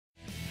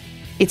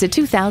It's a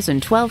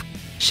 2012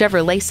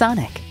 Chevrolet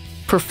Sonic.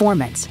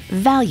 Performance,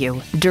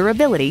 value,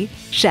 durability,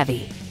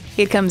 Chevy.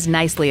 It comes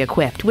nicely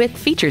equipped with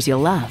features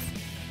you'll love.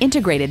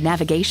 Integrated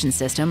navigation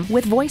system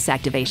with voice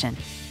activation,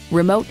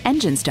 remote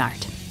engine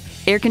start,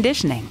 air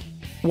conditioning,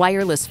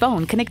 wireless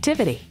phone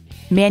connectivity,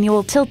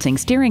 manual tilting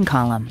steering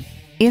column,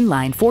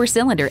 inline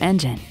 4-cylinder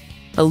engine,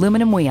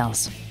 aluminum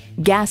wheels,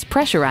 gas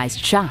pressurized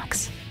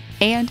shocks,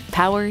 and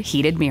power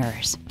heated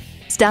mirrors.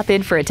 Stop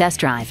in for a test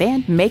drive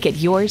and make it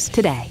yours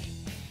today.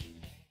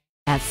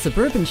 At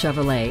Suburban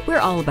Chevrolet, we're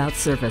all about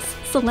service,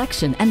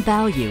 selection, and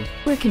value.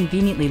 We're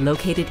conveniently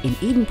located in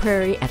Eden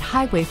Prairie at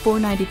Highway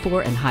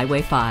 494 and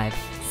Highway 5.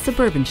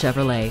 Suburban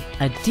Chevrolet,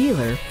 a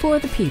dealer for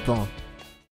the people.